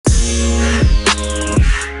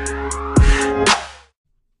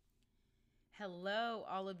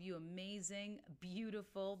Hello, all of you amazing,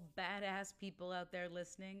 beautiful, badass people out there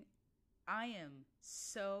listening. I am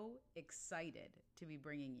so excited to be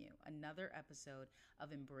bringing you another episode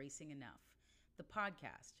of Embracing Enough, the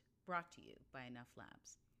podcast brought to you by Enough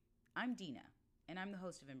Labs. I'm Dina, and I'm the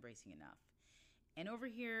host of Embracing Enough. And over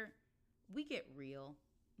here, we get real,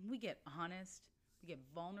 we get honest, we get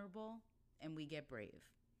vulnerable, and we get brave.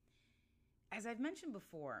 As I've mentioned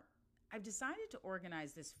before, I've decided to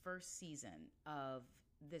organize this first season of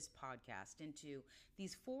this podcast into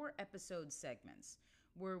these 4 episode segments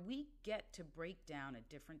where we get to break down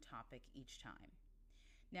a different topic each time.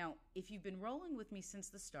 Now, if you've been rolling with me since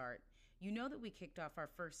the start, you know that we kicked off our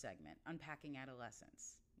first segment, Unpacking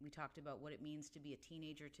Adolescence. We talked about what it means to be a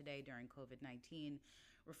teenager today during COVID-19,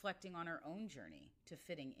 reflecting on our own journey to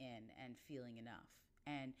fitting in and feeling enough,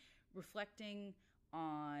 and reflecting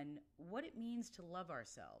on what it means to love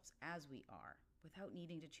ourselves as we are without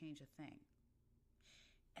needing to change a thing.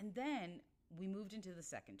 And then we moved into the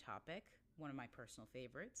second topic, one of my personal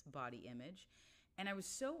favorites, body image. And I was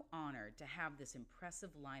so honored to have this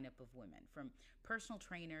impressive lineup of women, from personal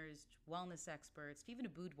trainers, wellness experts, to even a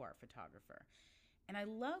boudoir photographer. And I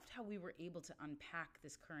loved how we were able to unpack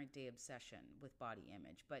this current day obsession with body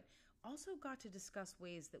image, but also got to discuss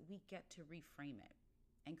ways that we get to reframe it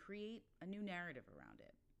and create a new narrative around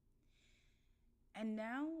it. And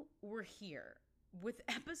now we're here with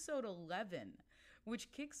episode 11,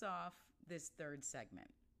 which kicks off this third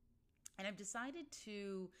segment. And I've decided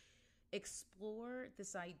to explore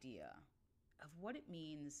this idea of what it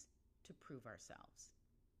means to prove ourselves.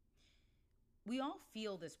 We all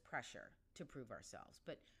feel this pressure to prove ourselves,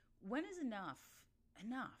 but when is enough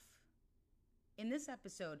enough? In this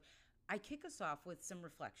episode, I kick us off with some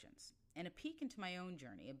reflections and a peek into my own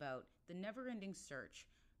journey about the never-ending search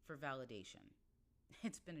for validation.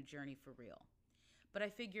 It's been a journey for real. But I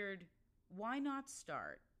figured, why not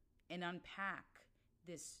start and unpack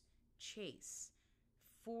this chase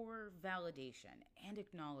for validation and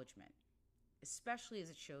acknowledgement, especially as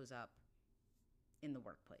it shows up in the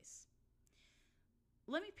workplace.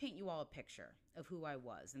 Let me paint you all a picture of who I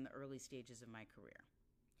was in the early stages of my career.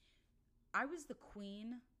 I was the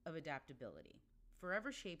queen of adaptability,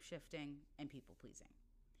 forever shape-shifting and people-pleasing.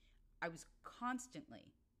 I was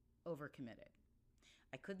constantly overcommitted.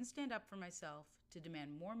 I couldn't stand up for myself to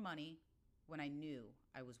demand more money when I knew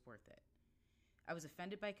I was worth it. I was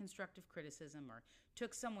offended by constructive criticism or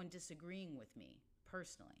took someone disagreeing with me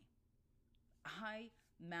personally. I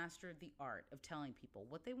mastered the art of telling people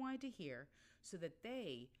what they wanted to hear so that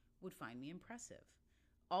they would find me impressive,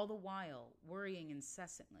 all the while worrying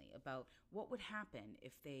incessantly about what would happen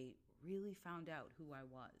if they really found out who I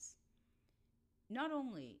was. Not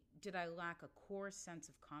only did I lack a core sense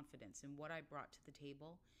of confidence in what I brought to the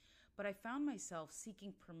table, but I found myself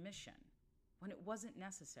seeking permission when it wasn't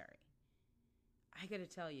necessary. I gotta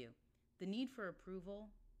tell you, the need for approval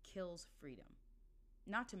kills freedom.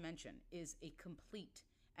 Not to mention, is a complete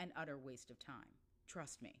and utter waste of time.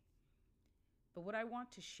 Trust me. But what I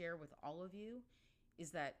want to share with all of you is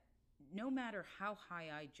that no matter how high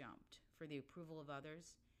I jumped for the approval of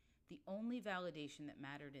others, the only validation that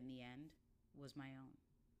mattered in the end was my own.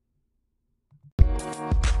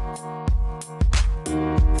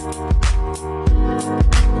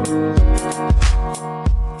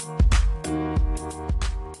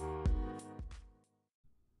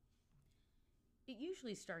 It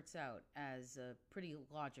usually starts out as a pretty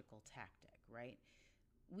logical tactic, right?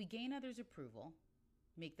 We gain others' approval,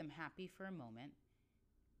 make them happy for a moment,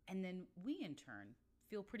 and then we, in turn,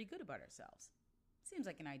 feel pretty good about ourselves. Seems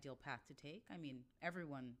like an ideal path to take. I mean,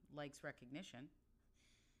 everyone likes recognition.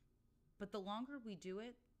 But the longer we do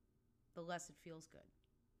it, the less it feels good,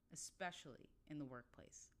 especially in the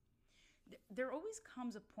workplace. There always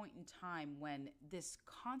comes a point in time when this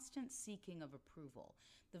constant seeking of approval,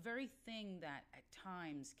 the very thing that at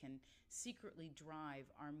times can secretly drive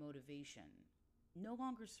our motivation, no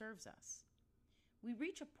longer serves us. We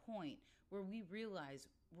reach a point where we realize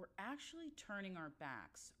we're actually turning our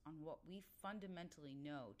backs on what we fundamentally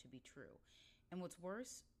know to be true. And what's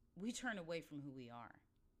worse, we turn away from who we are.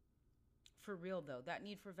 For real though, that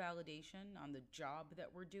need for validation on the job that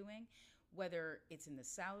we're doing, whether it's in the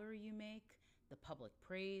salary you make, the public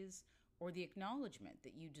praise, or the acknowledgement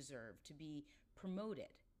that you deserve to be promoted,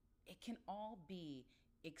 it can all be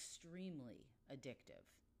extremely addictive.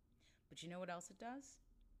 But you know what else it does?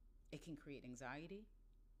 It can create anxiety,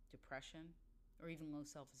 depression, or even low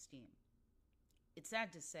self-esteem. It's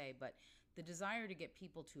sad to say, but the desire to get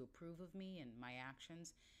people to approve of me and my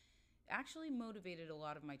actions actually motivated a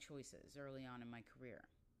lot of my choices early on in my career.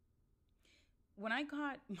 When I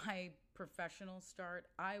got my professional start,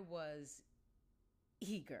 I was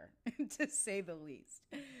eager, to say the least.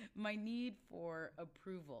 My need for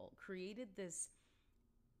approval created this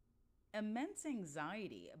immense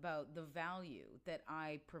anxiety about the value that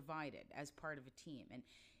I provided as part of a team. And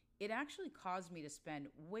it actually caused me to spend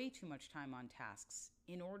way too much time on tasks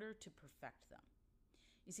in order to perfect them.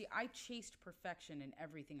 You see, I chased perfection in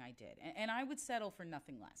everything I did, and I would settle for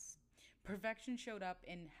nothing less. Perfection showed up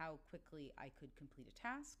in how quickly I could complete a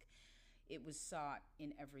task. It was sought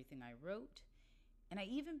in everything I wrote. And I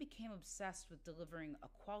even became obsessed with delivering a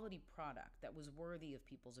quality product that was worthy of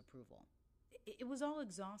people's approval. It was all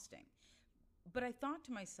exhausting. But I thought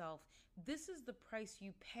to myself, this is the price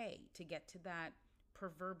you pay to get to that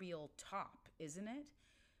proverbial top, isn't it?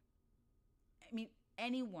 I mean,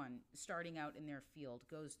 anyone starting out in their field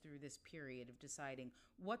goes through this period of deciding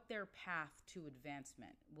what their path to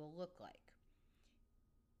advancement will look like.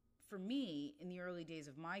 For me, in the early days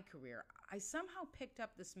of my career, I somehow picked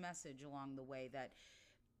up this message along the way that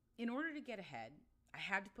in order to get ahead, I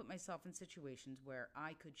had to put myself in situations where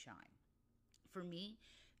I could shine. For me,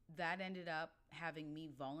 that ended up having me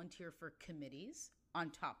volunteer for committees on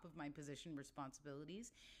top of my position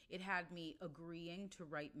responsibilities. It had me agreeing to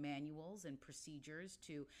write manuals and procedures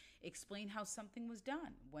to explain how something was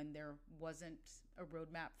done when there wasn't a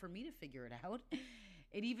roadmap for me to figure it out.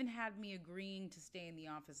 It even had me agreeing to stay in the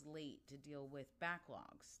office late to deal with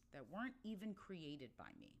backlogs that weren't even created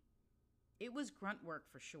by me. It was grunt work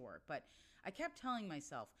for sure, but I kept telling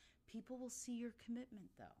myself, people will see your commitment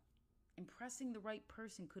though. Impressing the right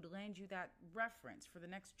person could land you that reference for the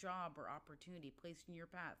next job or opportunity placed in your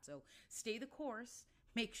path. So stay the course,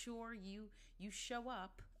 make sure you show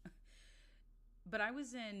up. But I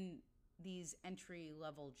was in these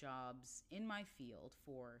entry-level jobs in my field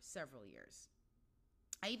for several years.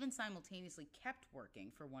 I even simultaneously kept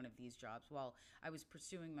working for one of these jobs while I was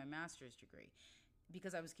pursuing my master's degree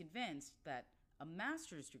because I was convinced that a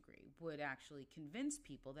master's degree would actually convince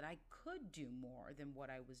people that I could do more than what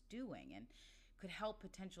I was doing and could help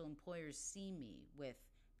potential employers see me with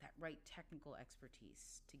that right technical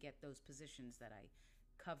expertise to get those positions that I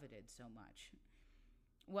coveted so much.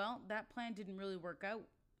 Well, that plan didn't really work out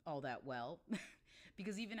all that well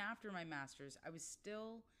because even after my master's, I was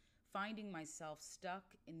still finding myself stuck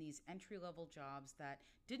in these entry-level jobs that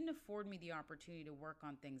didn't afford me the opportunity to work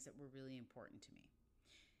on things that were really important to me.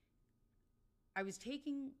 I was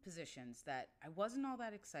taking positions that I wasn't all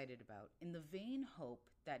that excited about in the vain hope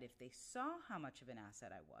that if they saw how much of an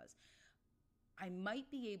asset I was, I might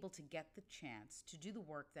be able to get the chance to do the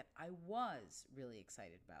work that I was really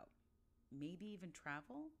excited about. Maybe even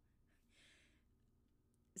travel?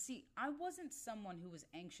 See, I wasn't someone who was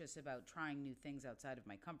anxious about trying new things outside of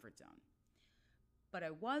my comfort zone. But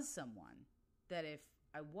I was someone that if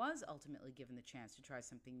I was ultimately given the chance to try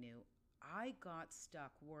something new, I got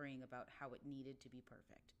stuck worrying about how it needed to be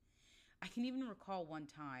perfect. I can even recall one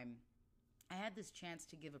time I had this chance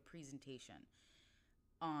to give a presentation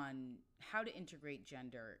on how to integrate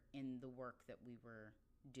gender in the work that we were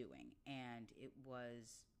doing, and it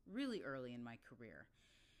was really early in my career.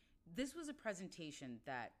 This was a presentation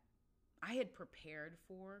that I had prepared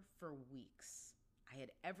for weeks. I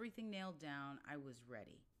had everything nailed down. I was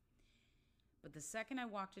ready. But the second I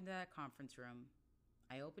walked into that conference room,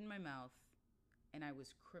 I opened my mouth and I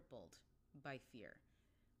was crippled by fear.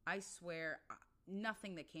 I swear,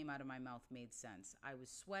 nothing that came out of my mouth made sense. I was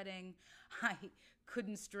sweating. I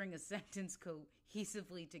couldn't string a sentence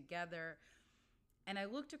cohesively together. And I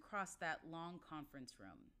looked across that long conference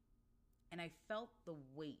room and I felt the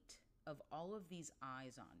weight of all of these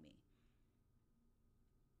eyes on me.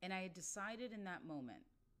 And I had decided in that moment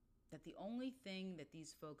that the only thing that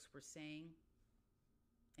these folks were saying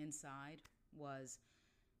inside was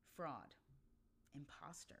fraud,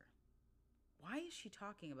 imposter. Why is she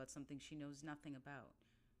talking about something she knows nothing about?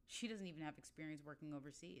 She doesn't even have experience working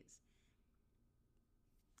overseas.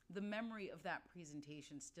 The memory of that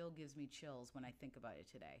presentation still gives me chills when I think about it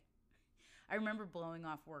today. I remember blowing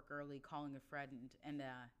off work early, calling a friend, and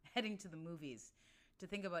heading to the movies to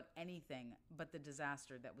think about anything but the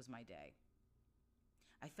disaster that was my day.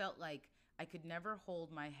 I felt like I could never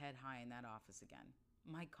hold my head high in that office again.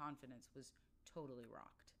 My confidence was totally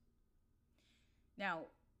rocked. Now,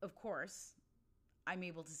 of course, I'm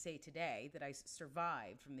able to say today that I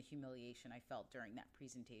survived from the humiliation I felt during that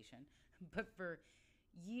presentation, but for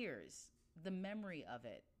years, the memory of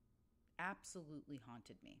it absolutely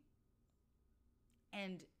haunted me.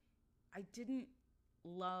 And I didn't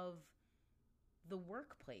love the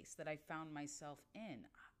workplace that I found myself in.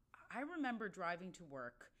 I remember driving to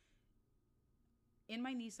work in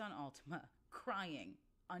my Nissan Altima, crying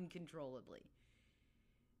uncontrollably.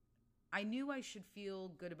 I knew I should feel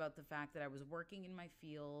good about the fact that I was working in my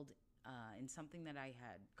field, in something that I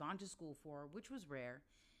had gone to school for, which was rare.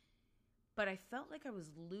 But I felt like I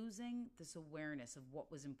was losing this awareness of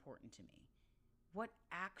what was important to me, what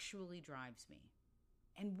actually drives me,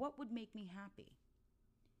 and what would make me happy.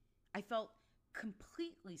 I felt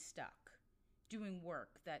completely stuck doing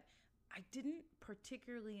work that I didn't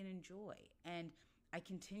particularly enjoy, and I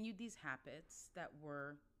continued these habits that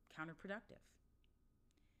were counterproductive.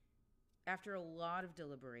 After a lot of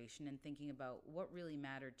deliberation and thinking about what really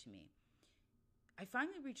mattered to me, I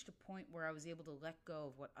finally reached a point where I was able to let go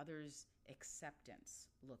of what others' acceptance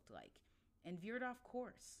looked like and veered off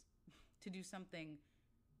course to do something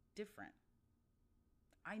different.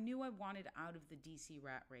 I knew I wanted out of the DC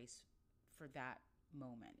rat race for that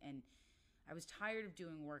moment, and I was tired of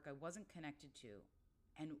doing work I wasn't connected to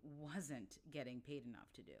and wasn't getting paid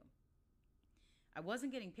enough to do. I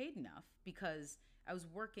wasn't getting paid enough because I was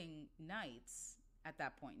working nights at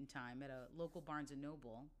that point in time at a local Barnes &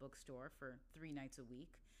 Noble bookstore for 3 nights a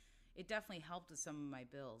week. It definitely helped with some of my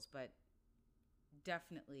bills, but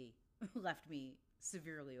definitely left me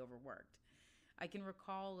severely overworked. I can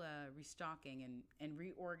recall restocking and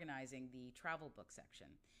reorganizing the travel book section.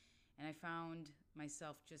 And I found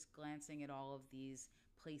myself just glancing at all of these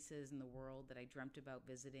places in the world that I dreamt about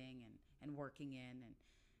visiting and working in. And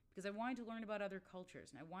because I wanted to learn about other cultures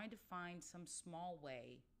and I wanted to find some small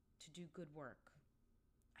way to do good work.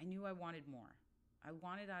 I knew I wanted more. I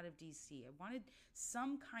wanted out of DC. I wanted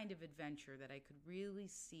some kind of adventure that I could really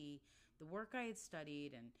see the work I had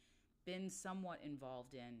studied and been somewhat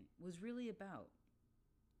involved in was really about.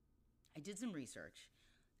 I did some research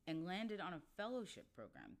and landed on a fellowship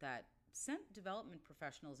program that sent development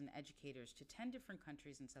professionals and educators to 10 different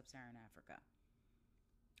countries in sub-Saharan Africa.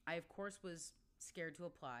 I, of course, was scared to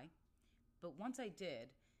apply, but once I did,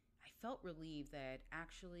 I felt relieved that I had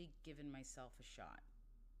actually given myself a shot.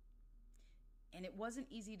 And it wasn't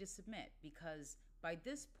easy to submit because by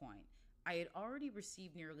this point, I had already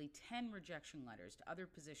received nearly 10 rejection letters to other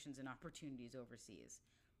positions and opportunities overseas.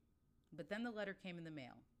 But then the letter came in the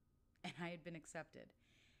mail, and I had been accepted.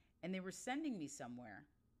 And they were sending me somewhere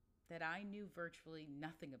that I knew virtually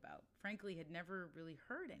nothing about, frankly, had never really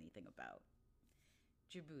heard anything about.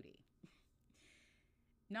 Djibouti.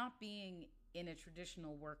 Not being in a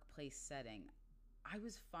traditional workplace setting, I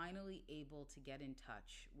was finally able to get in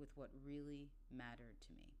touch with what really mattered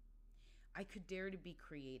to me. I could dare to be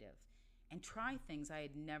creative and try things I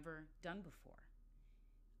had never done before.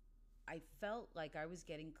 I felt like I was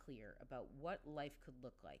getting clear about what life could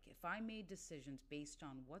look like if I made decisions based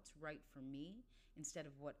on what's right for me instead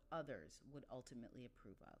of what others would ultimately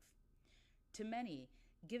approve of. To many,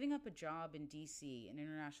 giving up a job in DC in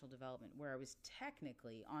international development where I was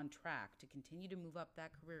technically on track to continue to move up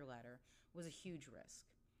that career ladder was a huge risk.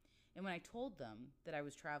 And when I told them that I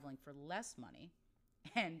was traveling for less money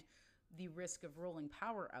and the risk of rolling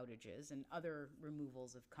power outages and other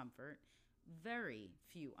removals of comfort, very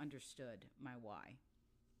few understood my why.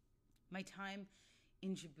 My time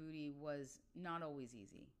in Djibouti was not always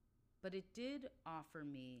easy, but it did offer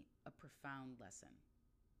me a profound lesson.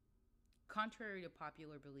 Contrary to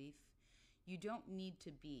popular belief, you don't need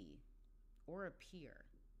to be or appear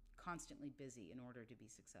constantly busy in order to be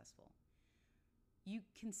successful. You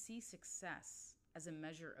can see success as a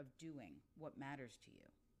measure of doing what matters to you.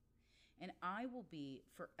 And I will be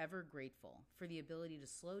forever grateful for the ability to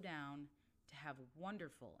slow down, to have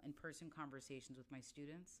wonderful in-person conversations with my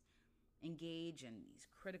students, engage in these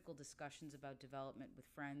critical discussions about development with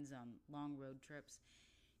friends on long road trips,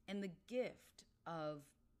 and the gift of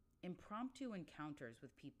impromptu encounters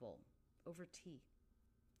with people over tea.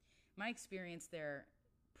 My experience there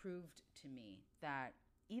proved to me that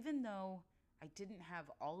even though I didn't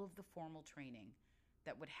have all of the formal training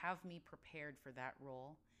that would have me prepared for that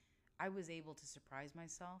role, I was able to surprise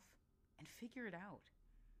myself and figure it out.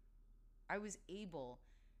 I was able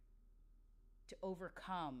to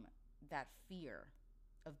overcome that fear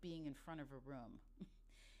of being in front of a room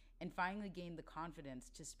and finally gain the confidence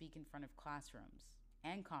to speak in front of classrooms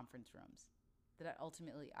and conference rooms that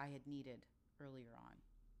ultimately I had needed earlier on.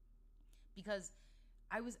 Because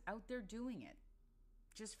I was out there doing it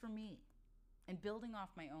just for me and building off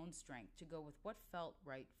my own strength to go with what felt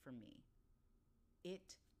right for me.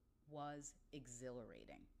 It was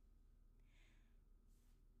exhilarating.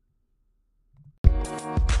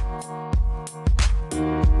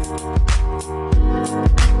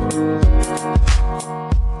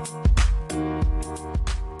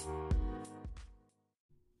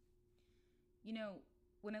 You know,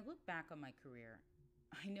 when I look back on my career,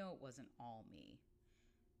 I know it wasn't all me.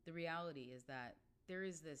 The reality is that there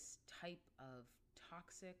is this type of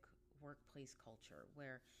toxic workplace culture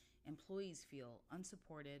where employees feel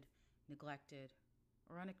unsupported, neglected,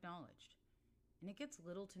 or unacknowledged. And it gets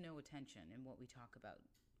little to no attention in what we talk about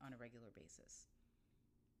on a regular basis.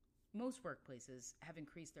 Most workplaces have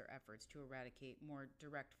increased their efforts to eradicate more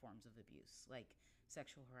direct forms of abuse, like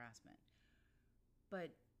sexual harassment. But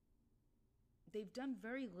they've done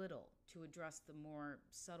very little to address the more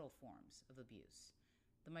subtle forms of abuse,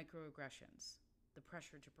 the microaggressions, the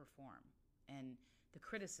pressure to perform, and the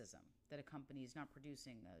criticism that accompanies not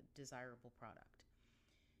producing a desirable product.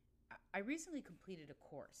 I recently completed a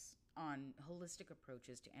course on holistic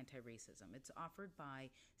approaches to anti-racism. It's offered by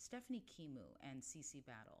Stephanie Kimu and Cece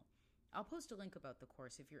Battle. I'll post a link about the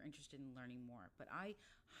course if you're interested in learning more, but I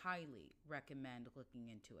highly recommend looking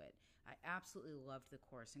into it. I absolutely loved the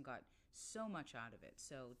course and got so much out of it,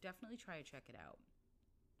 so definitely try to check it out.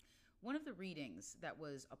 One of the readings that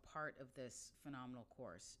was a part of this phenomenal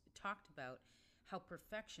course talked about how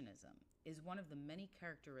perfectionism is one of the many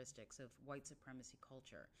characteristics of white supremacy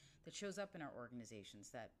culture that shows up in our organizations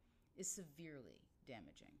that is severely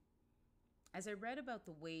damaging. As I read about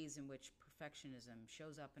the ways in which perfectionism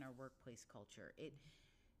shows up in our workplace culture, it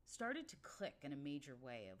started to click in a major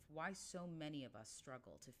way of why so many of us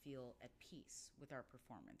struggle to feel at peace with our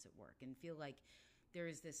performance at work and feel like there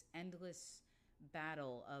is this endless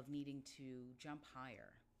battle of needing to jump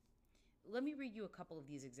higher. Let me read you a couple of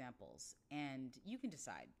these examples, and you can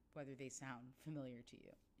decide whether they sound familiar to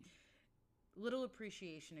you. Little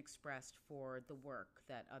appreciation expressed for the work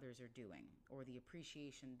that others are doing, or the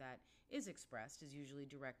appreciation that is expressed is usually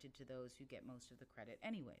directed to those who get most of the credit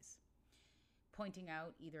anyways. Pointing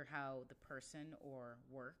out either how the person or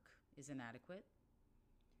work is inadequate,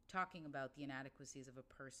 talking about the inadequacies of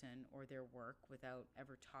a person or their work without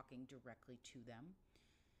ever talking directly to them,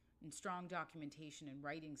 and strong documentation and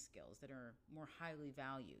writing skills that are more highly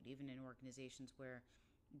valued, even in organizations where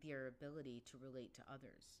their ability to relate to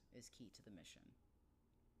others is key to the mission.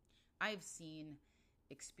 I've seen,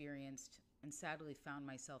 experienced, and sadly found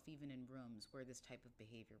myself even in rooms where this type of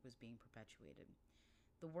behavior was being perpetuated.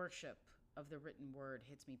 The worship of the written word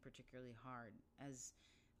hits me particularly hard, as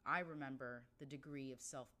I remember the degree of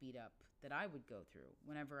self-beat up that I would go through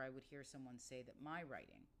whenever I would hear someone say that my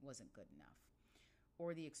writing wasn't good enough,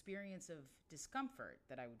 or the experience of discomfort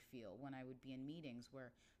that I would feel when I would be in meetings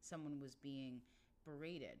where someone was being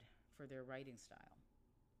berated for their writing style.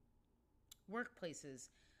 Workplaces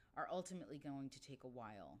are ultimately going to take a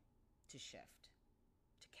while to shift,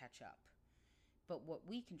 to catch up. But what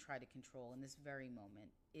we can try to control in this very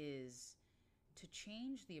moment is to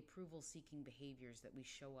change the approval-seeking behaviors that we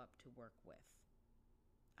show up to work with.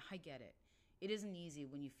 I get it. It isn't easy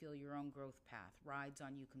when you feel your own growth path rides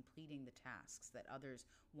on you completing the tasks that others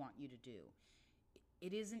want you to do.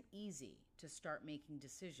 It isn't easy to start making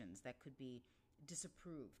decisions that could be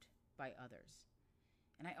disapproved by others.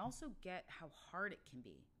 And I also get how hard it can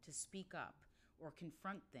be to speak up or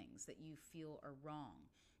confront things that you feel are wrong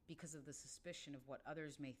because of the suspicion of what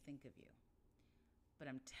others may think of you. But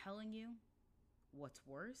I'm telling you, what's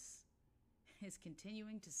worse is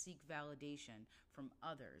continuing to seek validation from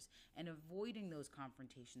others and avoiding those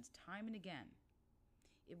confrontations time and again.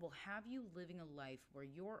 It will have you living a life where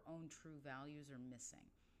your own true values are missing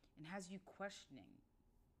and has you questioning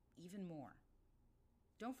even more.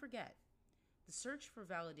 Don't forget, the search for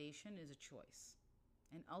validation is a choice,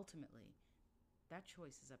 and ultimately, that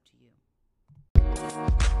choice is up to you.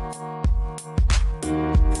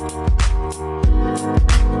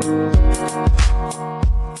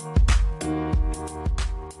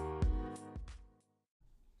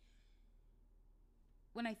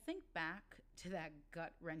 When I think back to that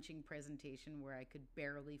gut-wrenching presentation where I could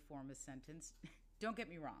barely form a sentence, don't get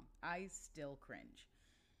me wrong, I still cringe.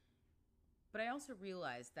 But I also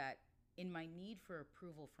realized that in my need for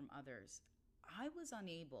approval from others, I was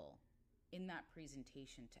unable in that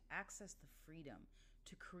presentation to access the freedom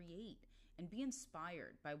to create and be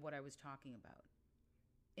inspired by what I was talking about.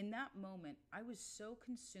 In that moment, I was so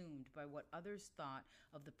consumed by what others thought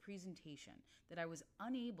of the presentation that I was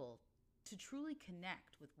unable to truly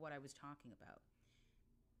connect with what I was talking about.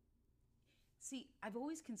 See, I've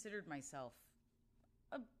always considered myself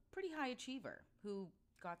a pretty high achiever who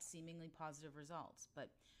got seemingly positive results, but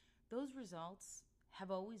those results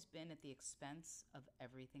have always been at the expense of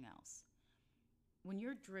everything else. When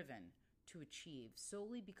you're driven to achieve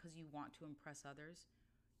solely because you want to impress others,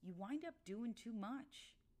 you wind up doing too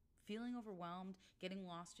much, feeling overwhelmed, getting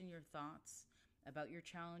lost in your thoughts about your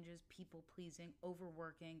challenges, people-pleasing,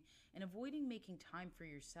 overworking, and avoiding making time for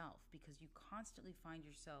yourself because you constantly find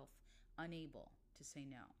yourself unable to say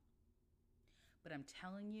no. But I'm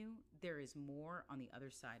telling you, there is more on the other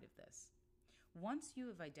side of this. Once you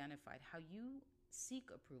have identified how you seek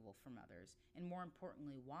approval from others, and more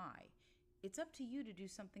importantly, why, it's up to you to do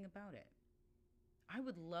something about it. I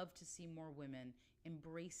would love to see more women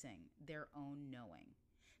embracing their own knowing,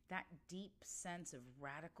 that deep sense of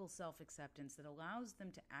radical self-acceptance that allows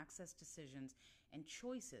them to access decisions and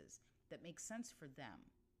choices that make sense for them,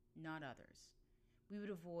 not others. We would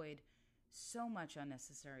avoid so much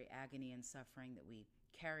unnecessary agony and suffering that we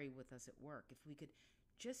carry with us at work if we could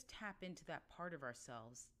just tap into that part of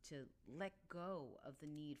ourselves to let go of the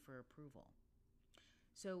need for approval.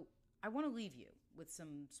 So I want to leave you with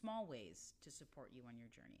some small ways to support you on your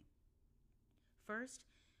journey. First,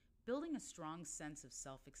 building a strong sense of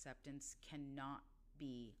self-acceptance cannot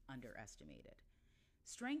be underestimated.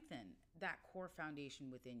 Strengthen that core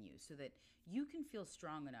foundation within you so that you can feel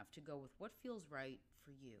strong enough to go with what feels right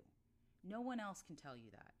for you. No one else can tell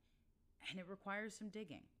you that, and it requires some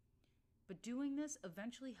digging. But doing this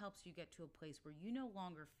eventually helps you get to a place where you no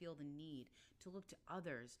longer feel the need to look to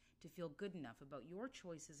others to feel good enough about your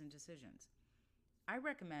choices and decisions. I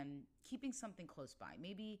recommend keeping something close by,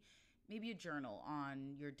 maybe a journal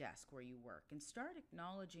on your desk where you work, and start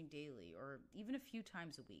acknowledging daily or even a few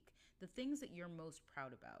times a week the things that you're most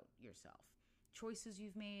proud about yourself. Choices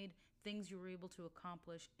you've made, things you were able to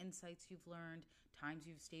accomplish, insights you've learned, times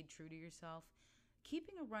you've stayed true to yourself.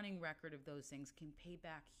 Keeping a running record of those things can pay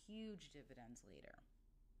back huge dividends later.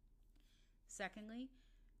 Secondly,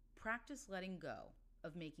 practice letting go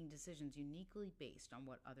of making decisions uniquely based on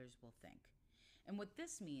what others will think. And what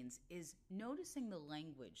this means is noticing the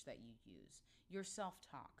language that you use, your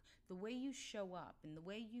self-talk, the way you show up, and the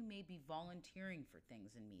way you may be volunteering for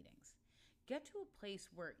things in meetings. Get to a place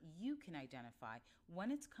where you can identify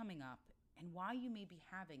when it's coming up and why you may be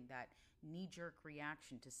having that knee-jerk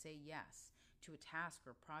reaction to say yes to a task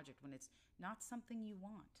or project when it's not something you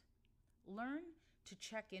want. Learn to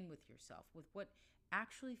check in with yourself with what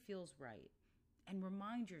actually feels right, and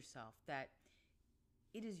remind yourself that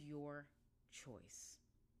it is your choice.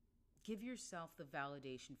 Give yourself the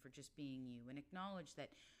validation for just being you, and acknowledge that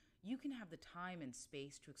you can have the time and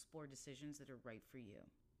space to explore decisions that are right for you.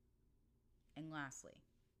 And lastly,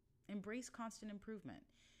 embrace constant improvement.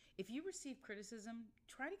 If you receive criticism,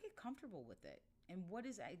 try to get comfortable with it and what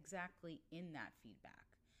is exactly in that feedback.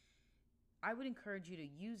 I would encourage you to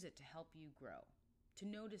use it to help you grow, to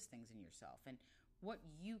notice things in yourself and what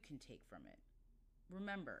you can take from it.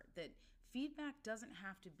 Remember that feedback doesn't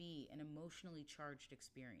have to be an emotionally charged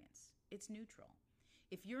experience. It's neutral.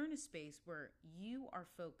 If you're in a space where you are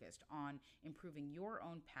focused on improving your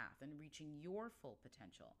own path and reaching your full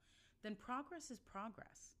potential, then progress is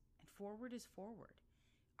progress and forward is forward.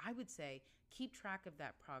 I would say keep track of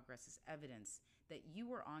that progress as evidence that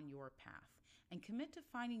you are on your path, and commit to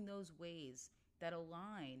finding those ways that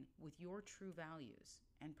align with your true values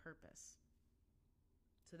and purpose.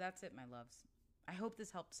 So that's it, my loves. I hope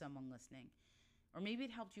this helped someone listening. Or maybe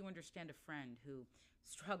it helped you understand a friend who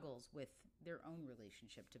struggles with their own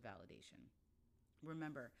relationship to validation.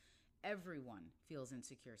 Remember, everyone feels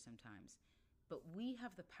insecure sometimes, but we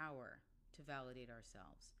have the power to validate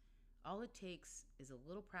ourselves. All it takes is a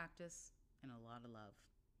little practice and a lot of love.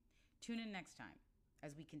 Tune in next time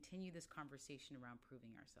as we continue this conversation around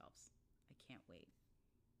proving ourselves. I can't wait.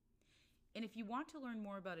 And if you want to learn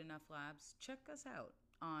more about Enough Labs, check us out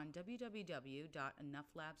on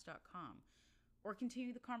www.enoughlabs.com, or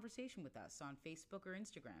continue the conversation with us on Facebook or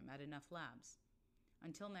Instagram at Enough Labs.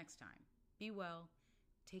 Until next time, be well,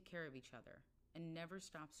 take care of each other, and never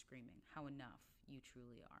stop screaming how enough you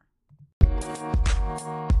truly are.